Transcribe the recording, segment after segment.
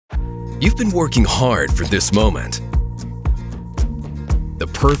You've been working hard for this moment. The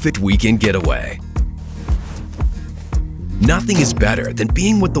perfect weekend getaway. Nothing is better than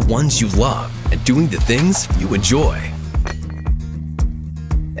being with the ones you love and doing the things you enjoy.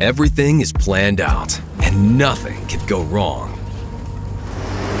 Everything is planned out, and nothing can go wrong.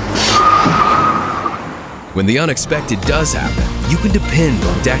 When the unexpected does happen, you can depend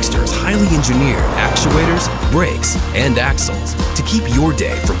on Dexter's highly engineered actuators, brakes, and axles to keep your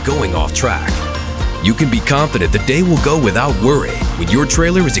day from going off track. You can be confident the day will go without worry when your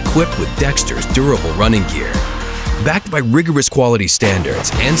trailer is equipped with Dexter's durable running gear. Backed by rigorous quality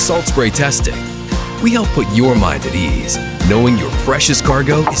standards and salt spray testing, we help put your mind at ease, knowing your precious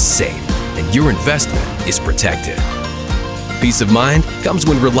cargo is safe and your investment is protected. Peace of mind comes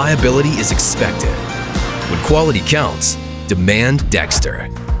when reliability is expected. When quality counts, demand Dexter.